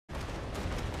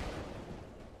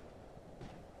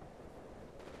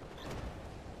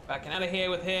Backing out of here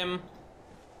with him.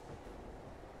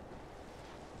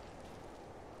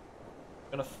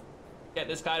 Gonna get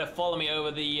this guy to follow me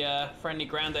over the friendly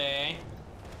ground AA.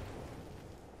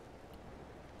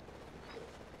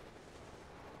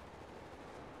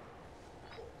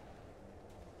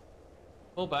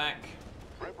 Pull back.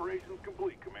 Preparations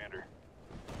complete, Commander.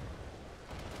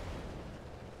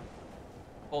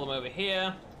 Pull them over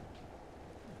here.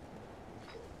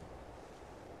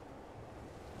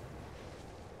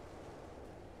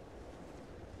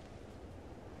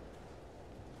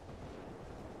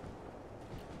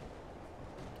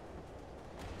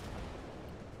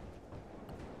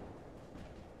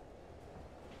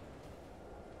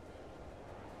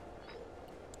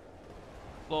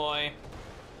 Deploy.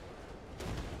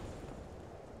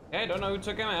 Okay, don't know who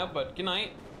took him out, but good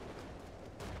night.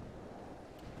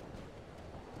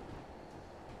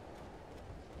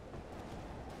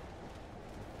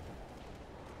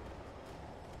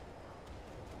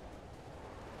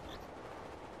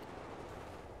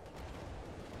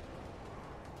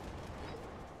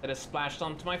 That has splashed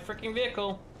onto my freaking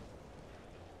vehicle.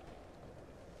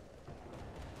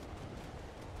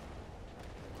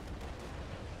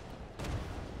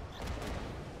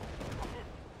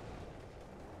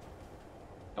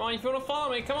 Come on, if you want to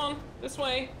follow me, come on, this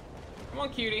way. Come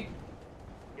on, cutie.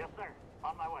 Yes, sir.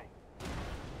 On my way.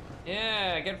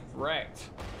 Yeah, get wrecked.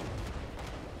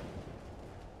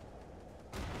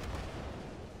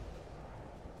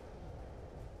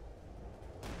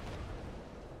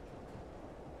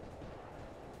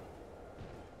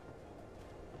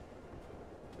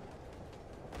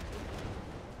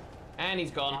 And he's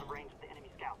gone. Downrange the enemy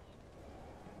scouts.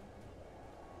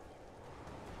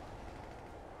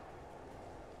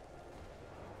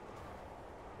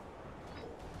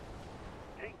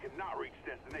 Tank cannot reach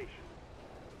destination.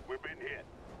 We've been hit.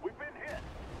 We've been hit.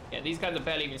 Yeah, these guys are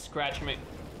barely even scratching me.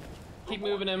 Keep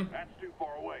moving him. That's too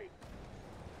far away.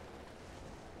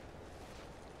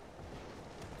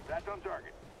 That's on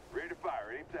target. Ready to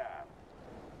fire anytime.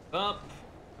 Up.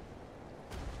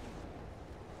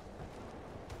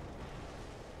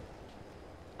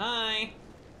 Hi.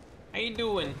 How you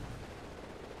doing?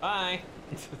 Bye.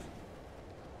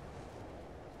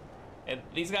 Yeah,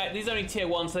 these are only tier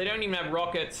 1, so they don't even have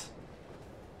rockets.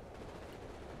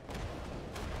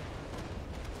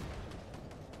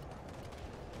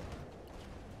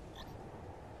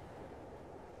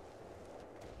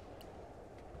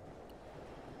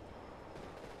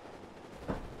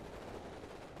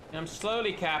 And I'm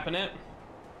slowly capping it.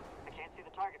 I can't see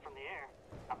the target from the air.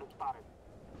 I've been spotted.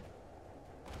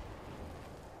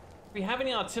 If we have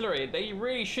any artillery, they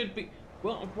really should be...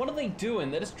 Well, what are they doing?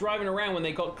 They're just driving around when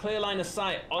they got clear line of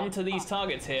sight onto these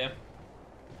targets here.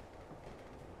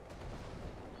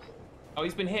 Oh,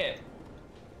 he's been hit.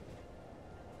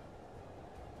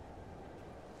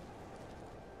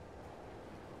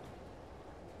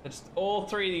 They're just, all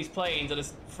three of these planes are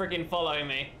just freaking following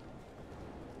me.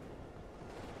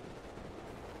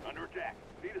 Under attack.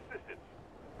 Need assistance.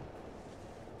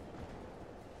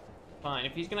 Fine,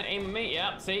 if he's gonna aim at me,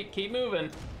 yeah, see, keep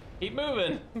moving. Keep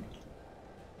moving.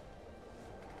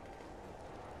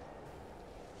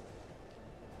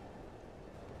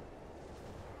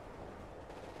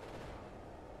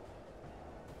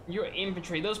 You're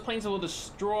infantry, those planes will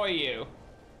destroy you.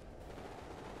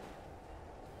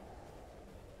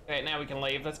 Okay, now we can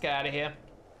leave, let's get out of here.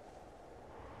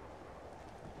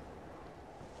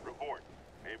 Report.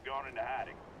 They've gone into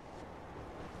hiding.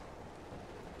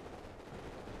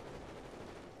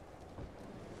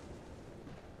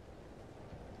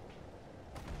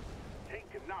 Tank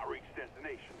cannot reach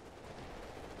destination.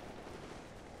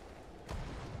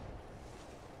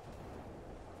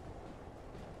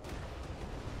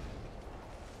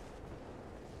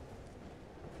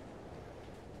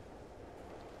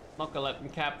 Not gonna let them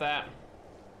cap that.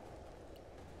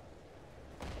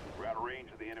 We're out of range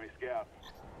of the enemy scouts.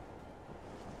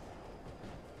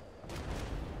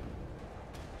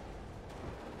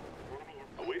 Enemy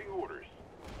is Awaiting orders.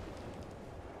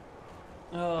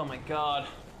 Oh my god.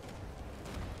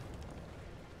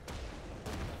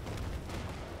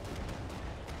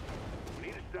 We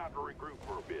need to stop to regroup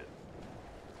for a bit.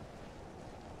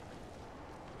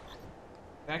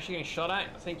 You're actually getting shot at?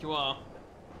 I think you are.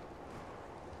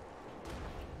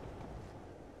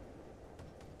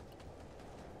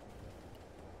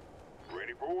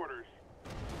 Ready for orders.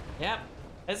 Yep.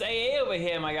 There's AA over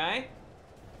here, my guy.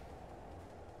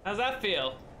 How's that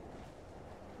feel?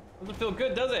 Doesn't feel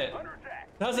good, does it? Under attack.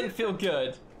 Doesn't feel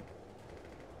good.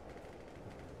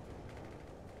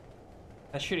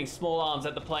 That's shooting small arms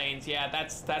at the planes. Yeah,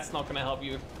 that's not gonna help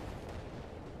you.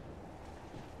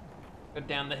 Go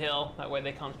down the hill. That way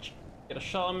they can't get a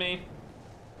shot on me.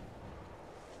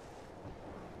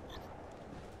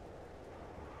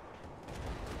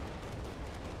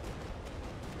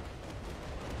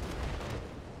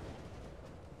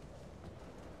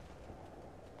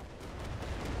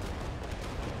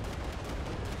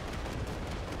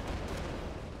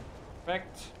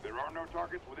 Perfect. There are no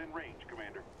targets within range,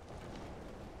 Commander.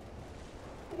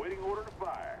 Awaiting order to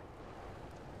fire.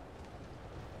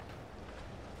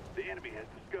 The enemy has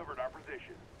discovered our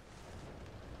position.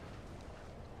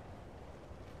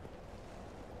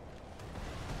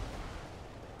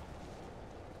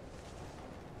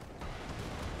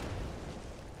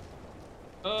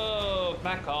 Oh,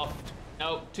 back off.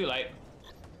 No, too late.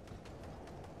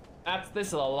 This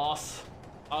is a loss.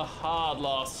 A hard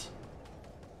loss.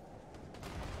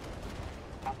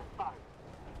 I've been spotted.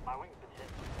 My wing's been hit.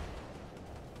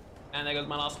 And there goes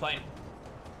my last plane.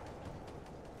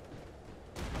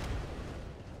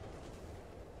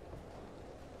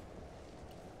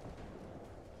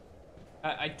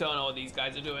 I don't know what these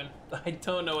guys are doing. I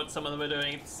don't know what some of them are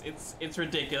doing. It's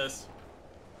ridiculous.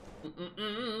 I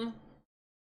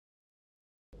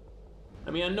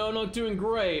mean, I know I'm not doing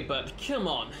great, but come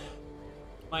on.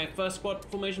 My first squad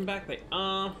formation back, they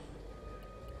are.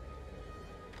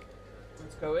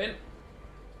 Let's go in.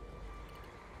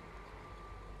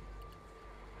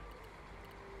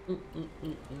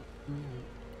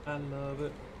 I love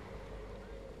it.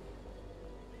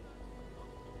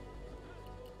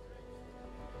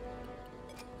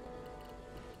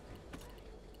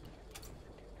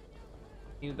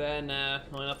 You there now,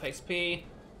 not enough XP.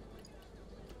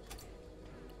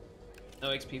 No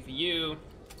XP for you.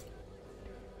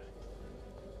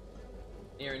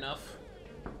 Near enough.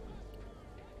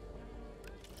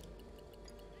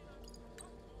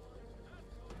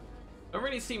 I don't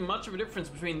really see much of a difference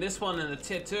between this one and the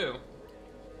tier 2.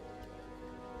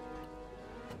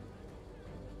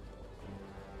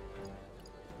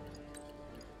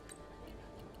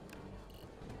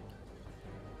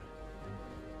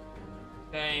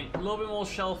 Okay, a little bit more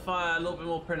shell fire, a little bit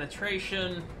more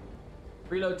penetration.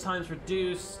 Reload time's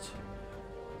reduced.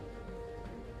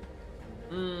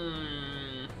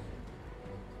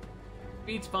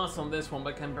 Speed's fast on this one,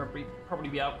 but can probably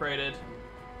be upgraded. A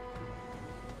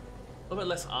little bit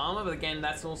less armor, but again,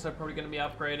 that's also probably going to be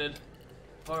upgraded.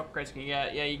 What upgrades can you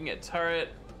get? Yeah, you can get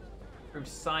turret, improved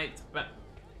sight, but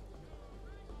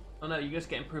oh no, you just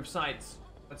get improved sights.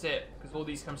 That's it, because all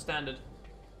these come standard.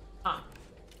 Ah.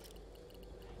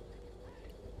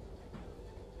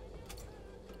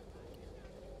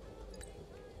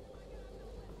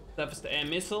 Surface-to-air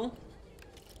missile.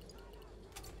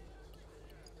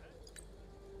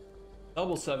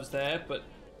 Double surface-to-air, but...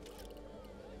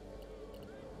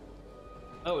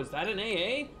 Oh, is that an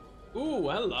AA? Ooh,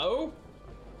 hello.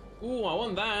 Ooh, I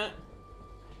want that.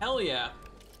 Hell yeah.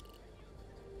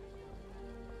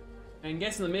 I'm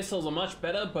guessing the missiles are much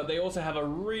better, but they also have a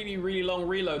really, really long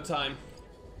reload time.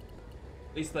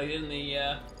 At least they did in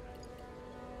the,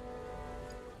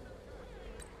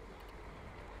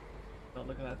 Oh,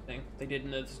 look at that thing. They did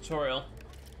in the tutorial.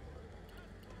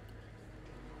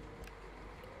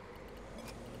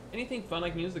 Anything fun I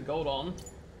can use the gold on?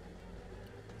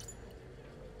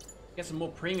 Get some more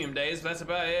premium days, but that's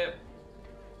about it.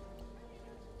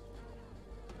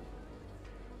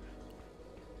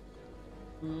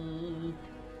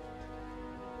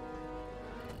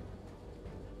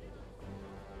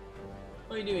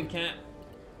 What are you doing, cat?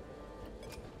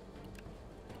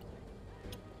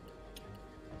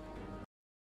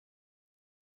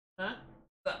 Huh?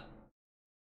 What's up?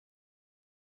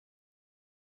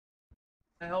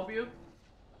 Can I help you?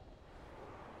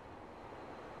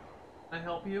 Can I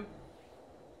help you?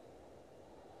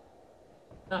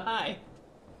 Hi.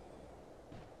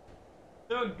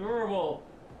 So adorable.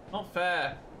 Not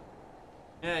fair.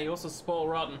 Yeah, you also spoil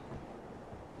rotten.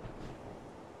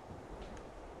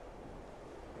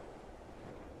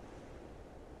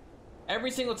 Every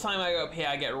single time I go up here,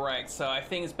 I get wrecked, so I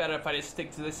think it's better if I just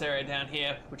stick to this area down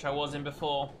here, which I was in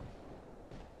before.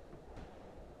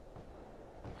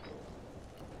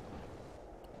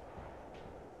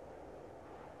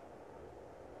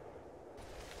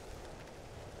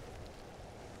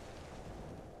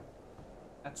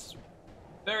 That's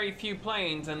very few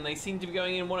planes, and they seem to be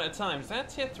going in one at a time. Is that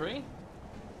tier 3?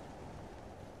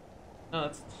 No,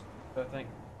 that's I think.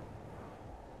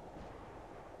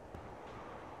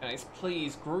 Guys,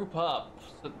 please group up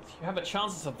so that you have a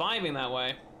chance of surviving that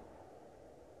way.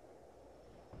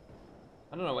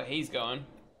 I don't know where he's going.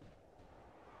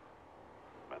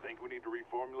 I think we need to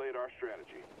reformulate our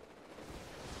strategy.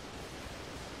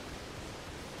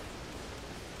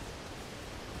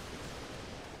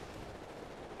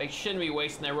 They shouldn't be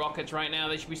wasting their rockets right now.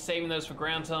 They should be saving those for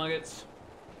ground targets.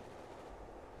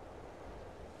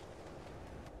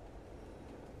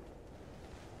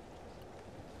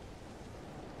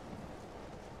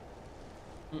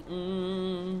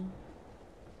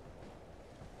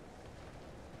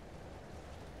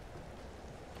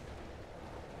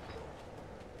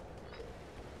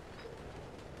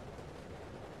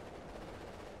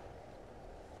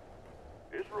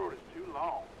 This road is too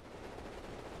long.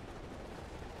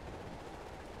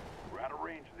 We're out of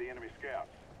range of the enemy scouts.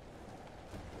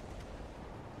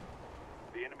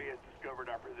 The enemy has discovered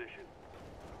our position.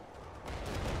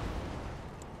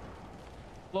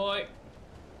 Deploy.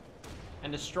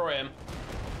 And destroy him.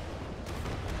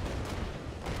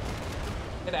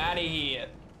 Get out of here.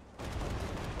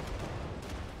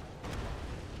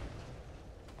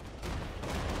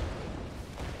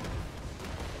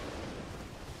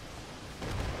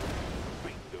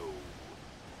 Bingo.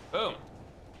 Boom.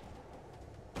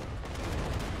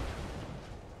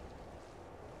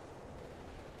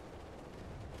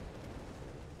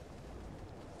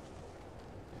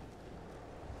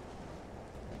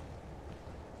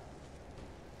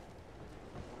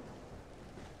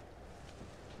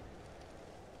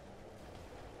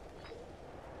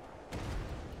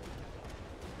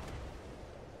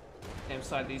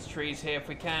 Inside these trees here if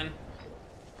we can.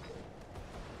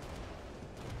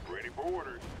 Ready for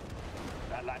orders.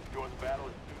 I'd like to join the battle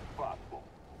as soon as possible.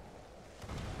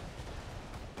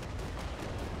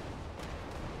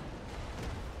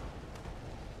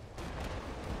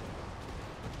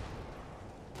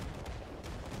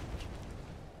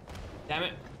 Damn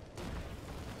it.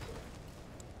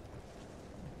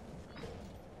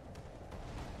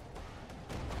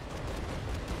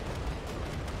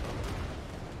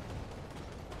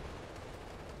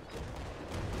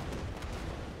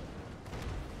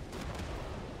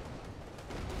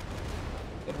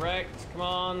 Get wrecked. Come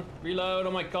on. Reload.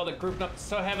 Oh my god, they're grouping up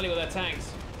so heavily with their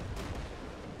tanks.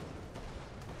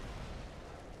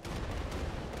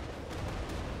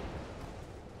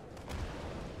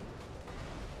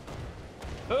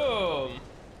 Boom.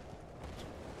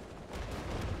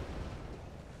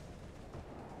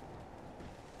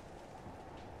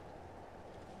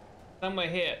 Somewhere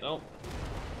here. Oh.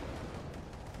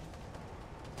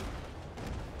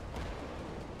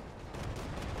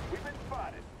 We've been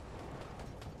spotted.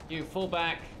 You full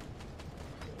back.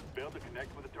 Failed to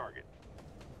connect with the target.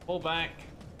 Pull back.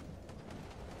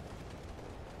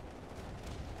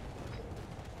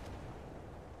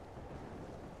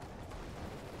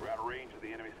 We're out of range of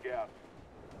the enemy scouts.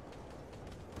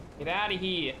 Get out of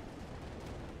here.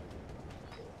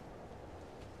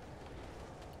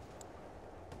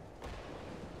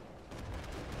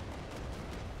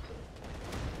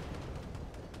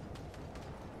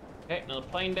 Okay, another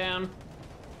plane down.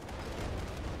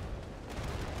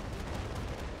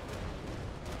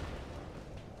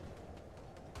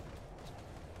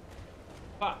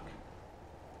 Fuck.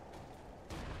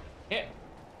 Hit.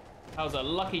 That was a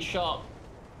lucky shot.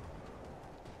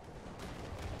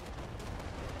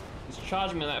 He's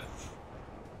charging me that.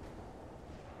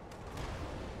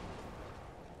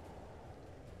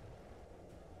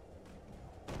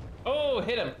 Oh,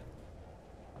 hit him.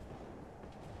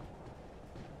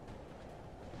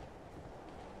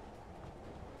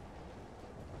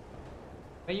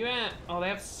 Where you at? Oh, they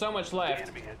have so much The left.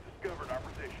 enemy has discovered our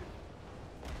position.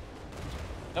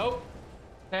 Nope.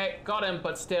 Okay, got him,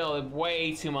 but still,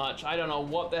 way too much. I don't know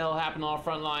what the hell happened on our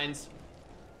front lines.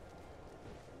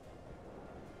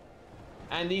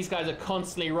 And these guys are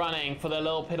constantly running for their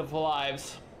little pitiful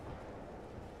lives.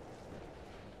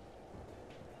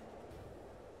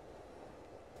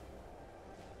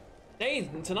 Hey,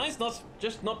 tonight's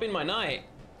not been my night.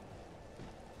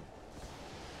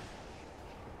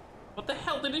 What the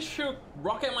hell did this shoot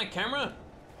rocket at my camera?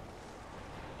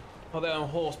 Oh, they're on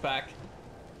horseback.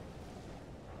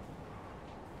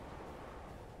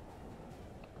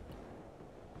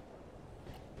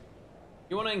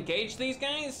 You want to engage these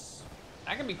guys?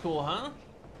 That can be cool, huh?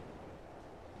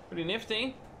 Pretty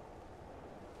nifty.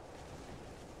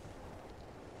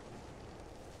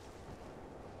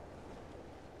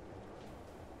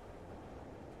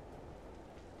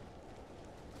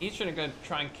 He's trying to go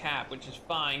try and cap, which is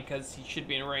fine, because he should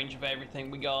be in range of everything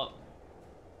we got.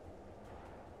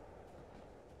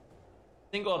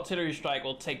 Single artillery strike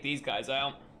will take these guys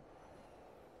out.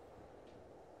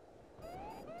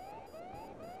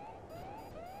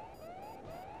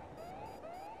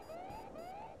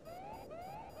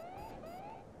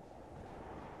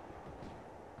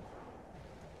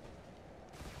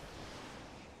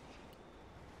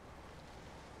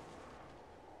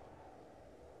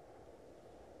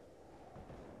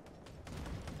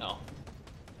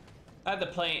 The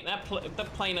plane, the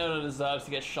plane owner deserves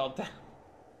to get shot down.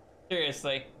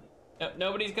 Seriously.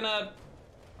 Nobody's gonna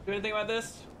do anything about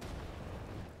this?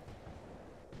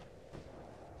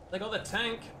 They got the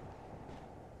tank.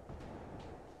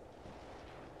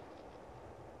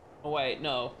 Oh wait,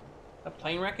 no. A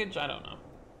plane wreckage? I don't know.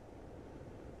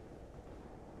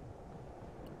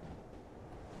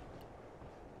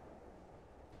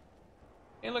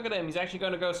 Hey, look at him. He's actually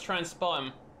going to go try and spot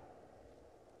him.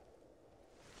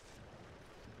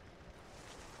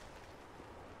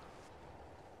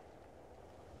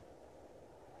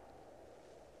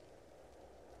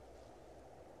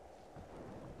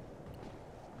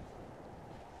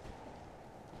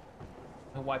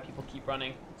 I don't know why people keep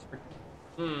running.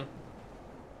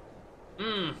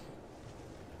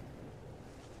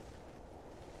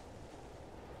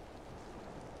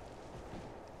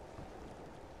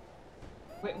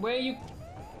 Where are you?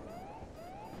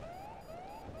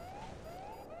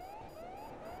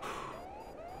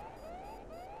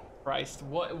 Christ,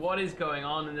 what is going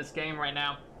on in this game right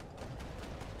now?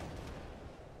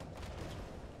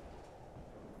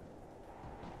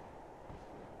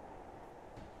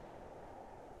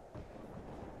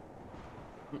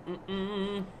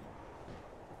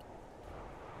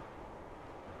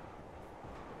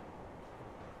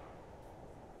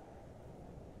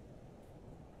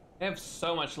 They have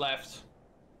so much left.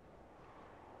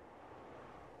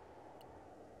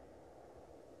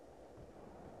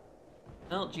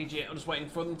 Well, GG, I'm just waiting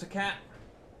for them to cat.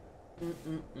 What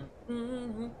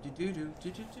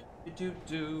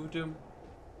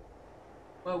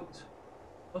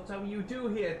are you do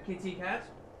here, kitty cat?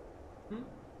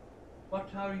 What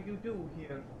are you do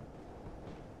here?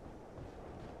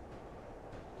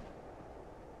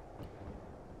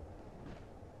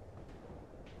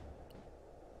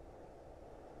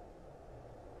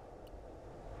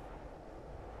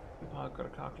 I've got a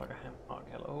cock like a hammock.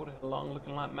 Hello, long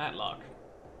looking like Matlock.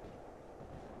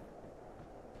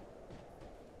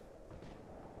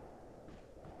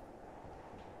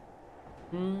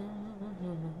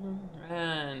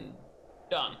 And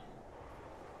done.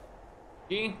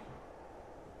 G.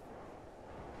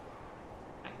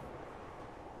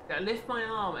 I lift my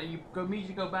arm and you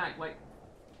immediately go back. Like,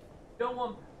 you don't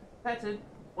want petted.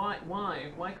 Why?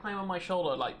 Why climb on my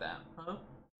shoulder like that? Huh?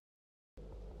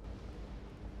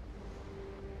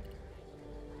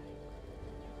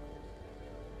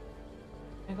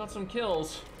 I got some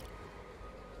kills.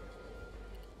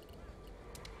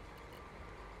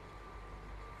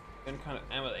 What kind of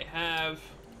ammo they have.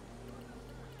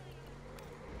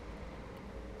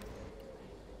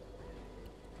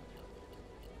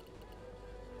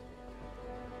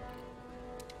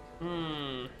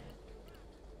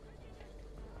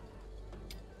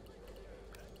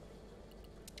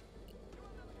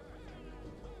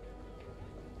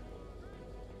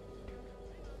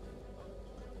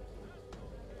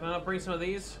 Can I bring some of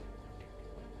these?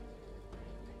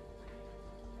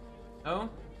 No?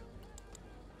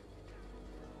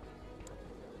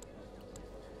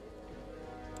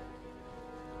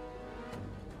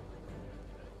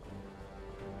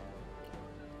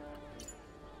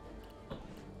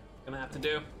 Gonna have to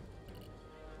do.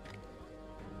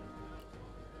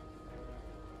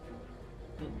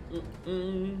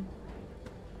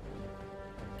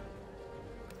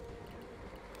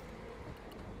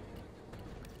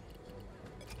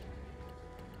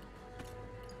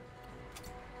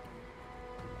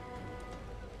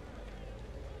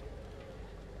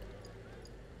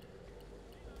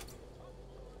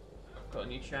 Got a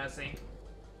new chassis.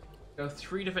 Go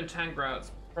 3 different tank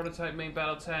routes. Prototype, main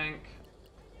battle tank.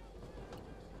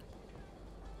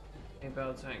 Main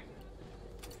battle tank.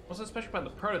 What's so special about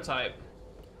the prototype?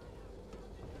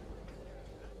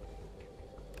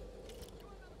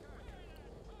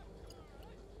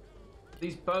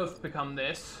 These both become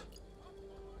this.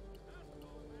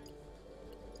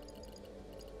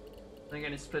 And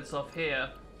again, it splits off here.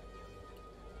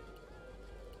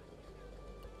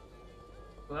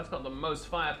 Well, that's got the most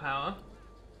firepower.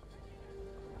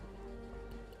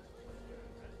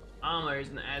 Armor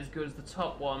isn't as good as the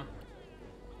top one.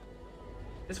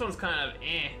 This one's kind of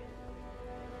eh.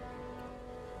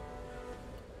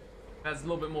 Has a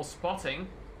little bit more spotting.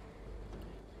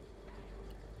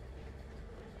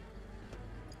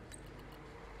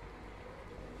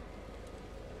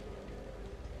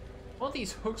 What are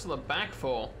these hooks on the back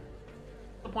for?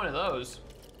 What's the point of those?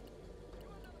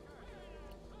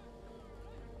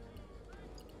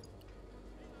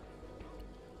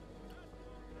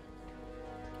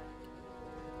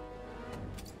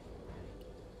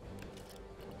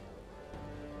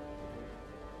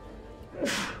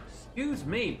 Excuse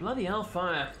me, bloody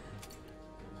hellfire.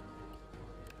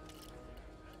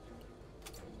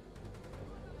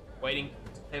 waiting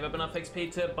to save up enough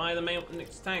XP to buy the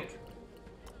next tank.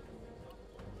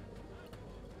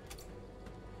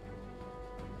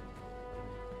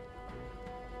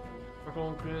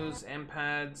 Launchers,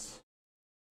 M-pads.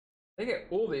 They get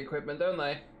all the equipment, don't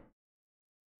they?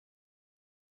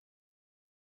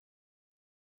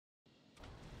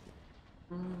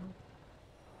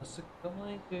 What's it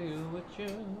going to do with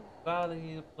you?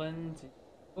 Valley of Plenty.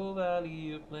 Oh,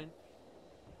 Valley of Plenty.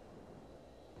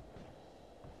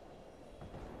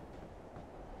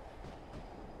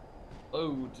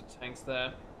 Loads of tanks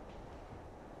there.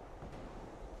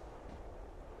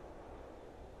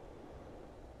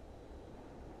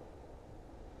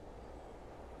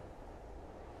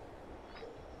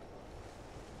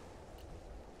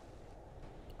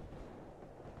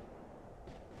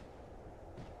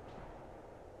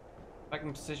 If I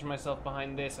can position myself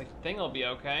behind this, I think I'll be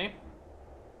okay.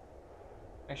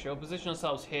 Actually, we'll position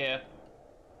ourselves here.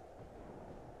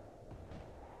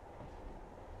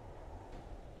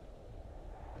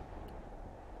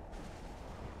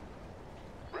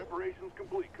 Preparations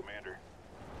complete, Commander.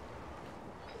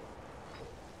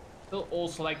 They'll all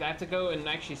select. I have to go and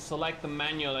actually select them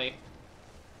manually.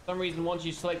 For some reason, once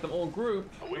you select them all group,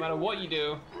 no matter what you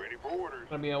do, Ready for orders. it's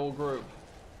gonna be all group.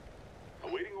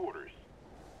 Awaiting orders.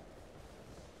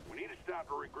 We need to stop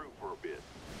to regroup for a bit.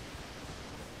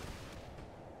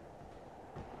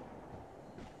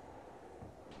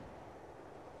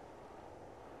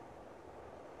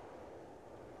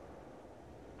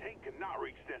 Tank cannot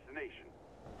reach destination.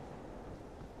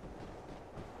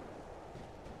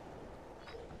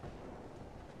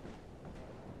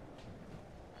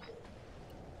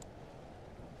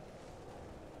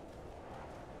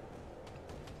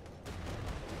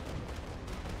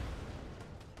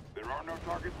 There are no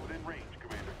targets within range,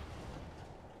 Commander.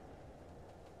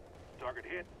 Target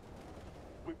hit.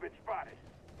 We've been spotted.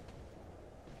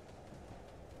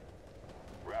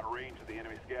 We're out of range of the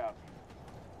enemy scouts.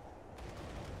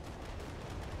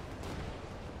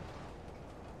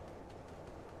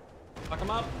 Fuck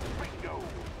them up. Bingo!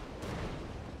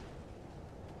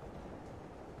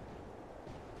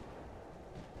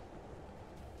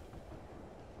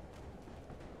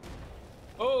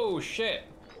 Oh shit.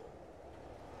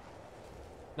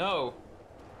 No.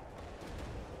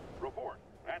 Report.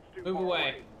 That's too Move far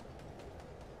away.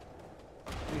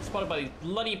 Being spotted by these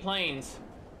bloody planes.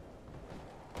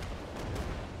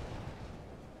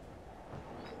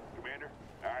 Commander,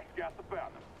 our scouts have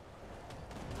found them.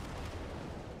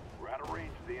 We're out of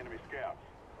range of the enemy scouts.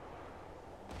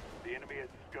 The enemy has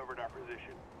discovered our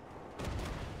position.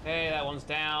 Hey, that one's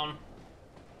down.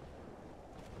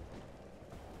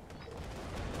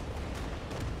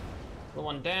 The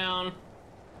one down.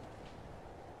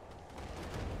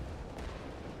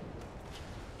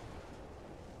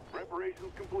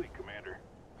 Preparations complete, Commander.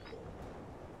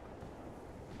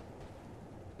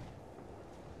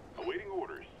 Awaiting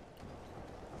orders.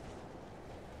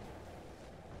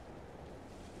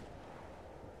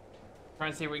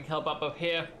 Trying to see if we can help up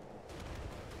here.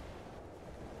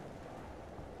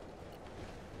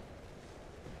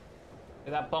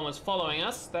 If that bomber's following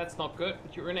us, that's not good.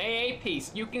 But you're an AA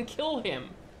piece. You can kill him.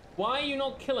 Why are you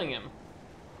not killing him?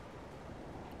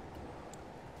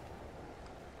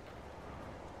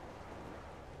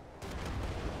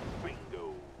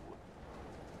 Bingo.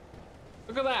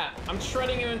 Look at that. I'm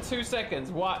shredding him in 2 seconds.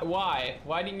 Why?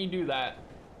 Why didn't you do that?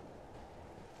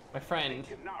 My friend.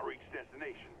 Cannot reach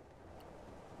destination.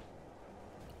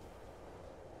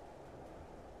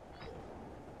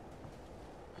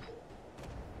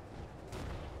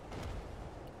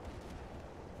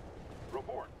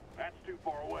 Report. That's too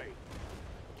far away.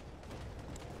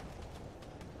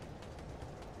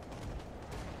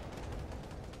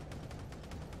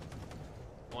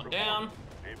 One down.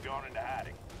 They've gone into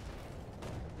hiding.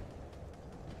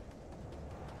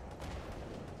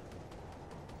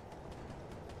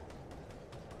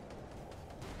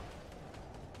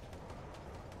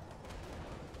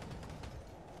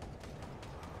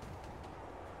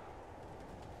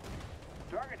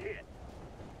 Target hit.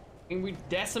 I mean, we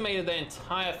decimated the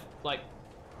entire, like,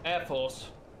 Air Force.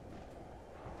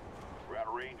 We're out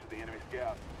of range of the enemy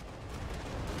scouts.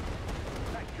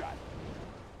 Nice shot.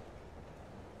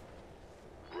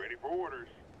 Ready for orders.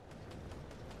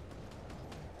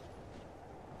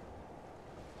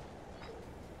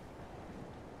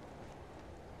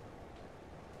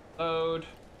 Load.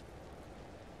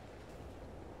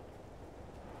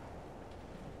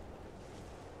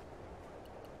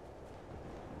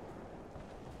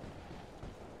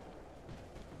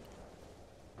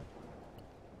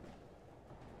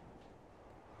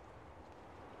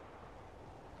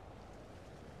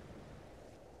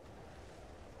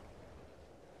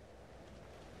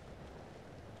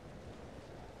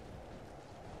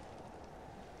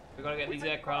 We gotta get these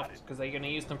aircraft because they're gonna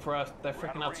use them for their We're out freaking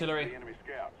of range of artillery. the enemy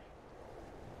scouts.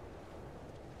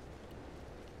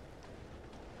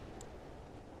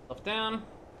 Stuff down.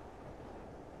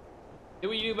 Do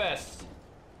what you do best.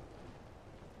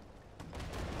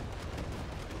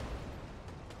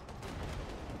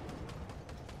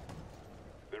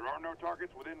 There are no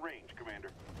targets within range, Commander.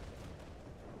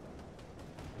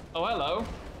 Oh, hello.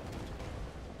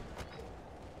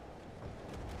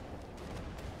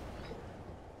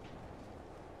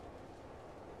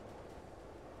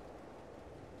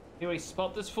 You already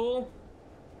spot this fool?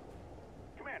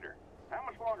 Commander, how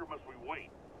much longer must we wait?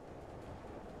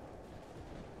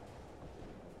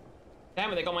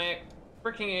 Damn it, they got my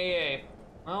freaking AA.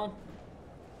 Well,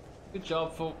 good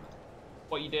job for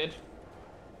what you did.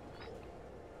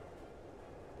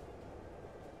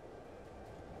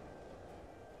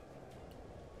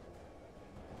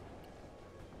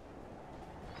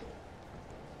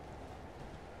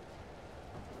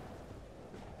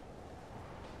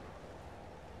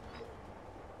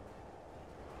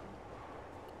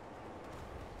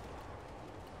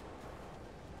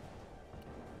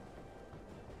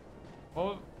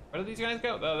 Oh, where did these guys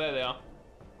go? Oh, there they are.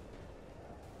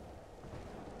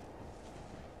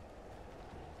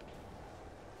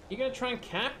 You gonna try and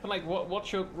cap? Like,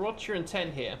 what's your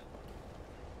intent here?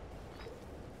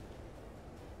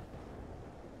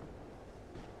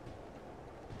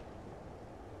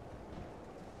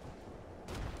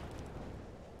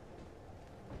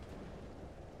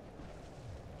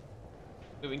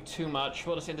 Moving too much.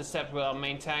 We'll just intercept with our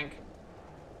main tank.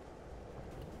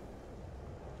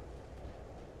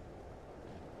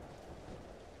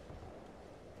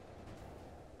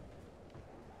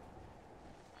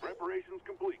 Preparations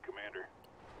complete, Commander.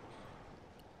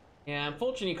 Yeah,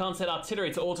 unfortunately you can't set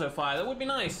artillery to auto fire. That would be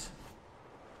nice.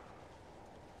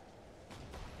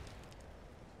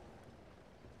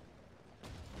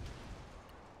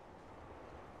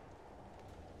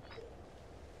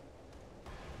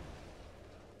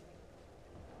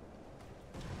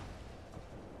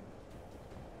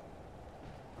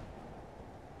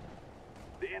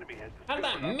 The enemy has How did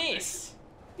that discovered our miss?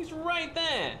 He's right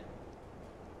there.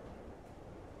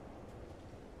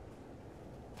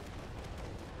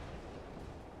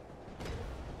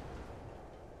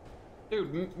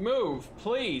 Dude, move,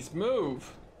 please,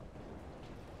 move.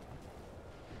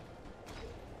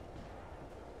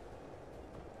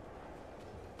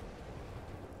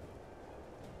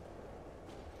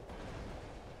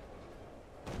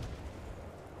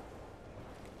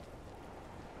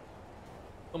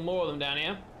 Some more of them down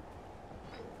here.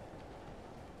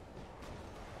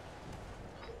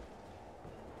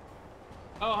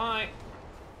 Oh, hi.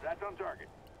 That's on target.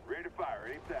 Ready to fire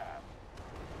anytime.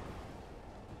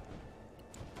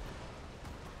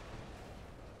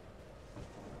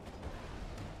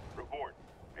 Report.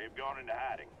 They've gone into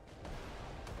hiding.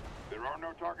 There are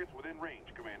no targets within range,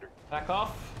 Commander. Back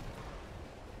off.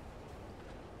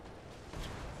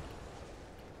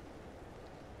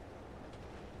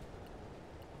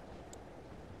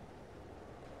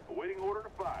 Awaiting order to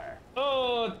fire.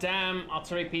 Oh, damn.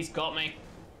 Artillery piece got me.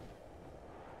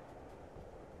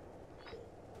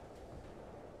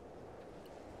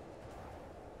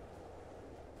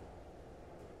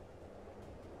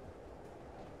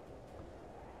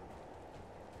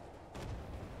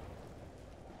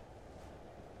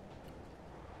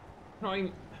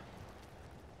 No,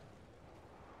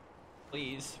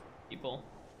 please, people.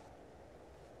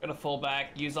 Gotta fall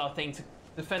back, use our thing to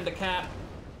defend the cap.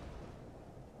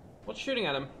 What's shooting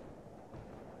at him?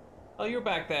 Oh, you're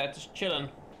back there, just chilling.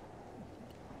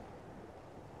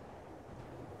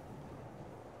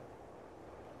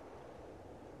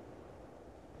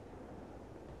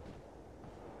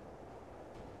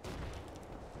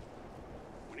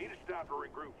 We need to stop to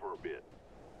regroup for a bit.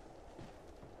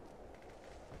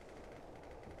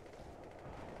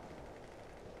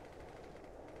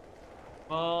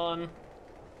 Come on.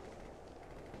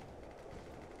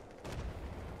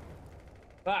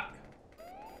 Fuck.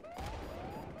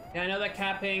 Yeah, I know they're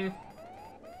capping.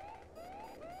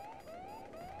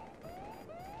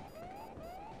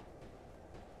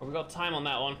 But we got time on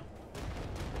that one.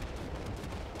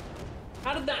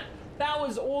 How did that... That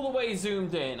was all the way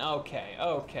zoomed in. Okay,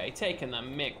 okay. Taking the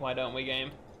mick, why don't we,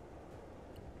 game?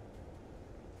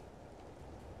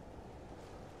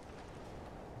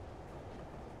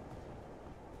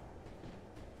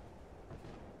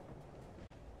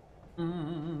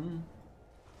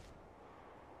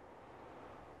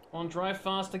 Come on, drive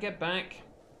fast to get back.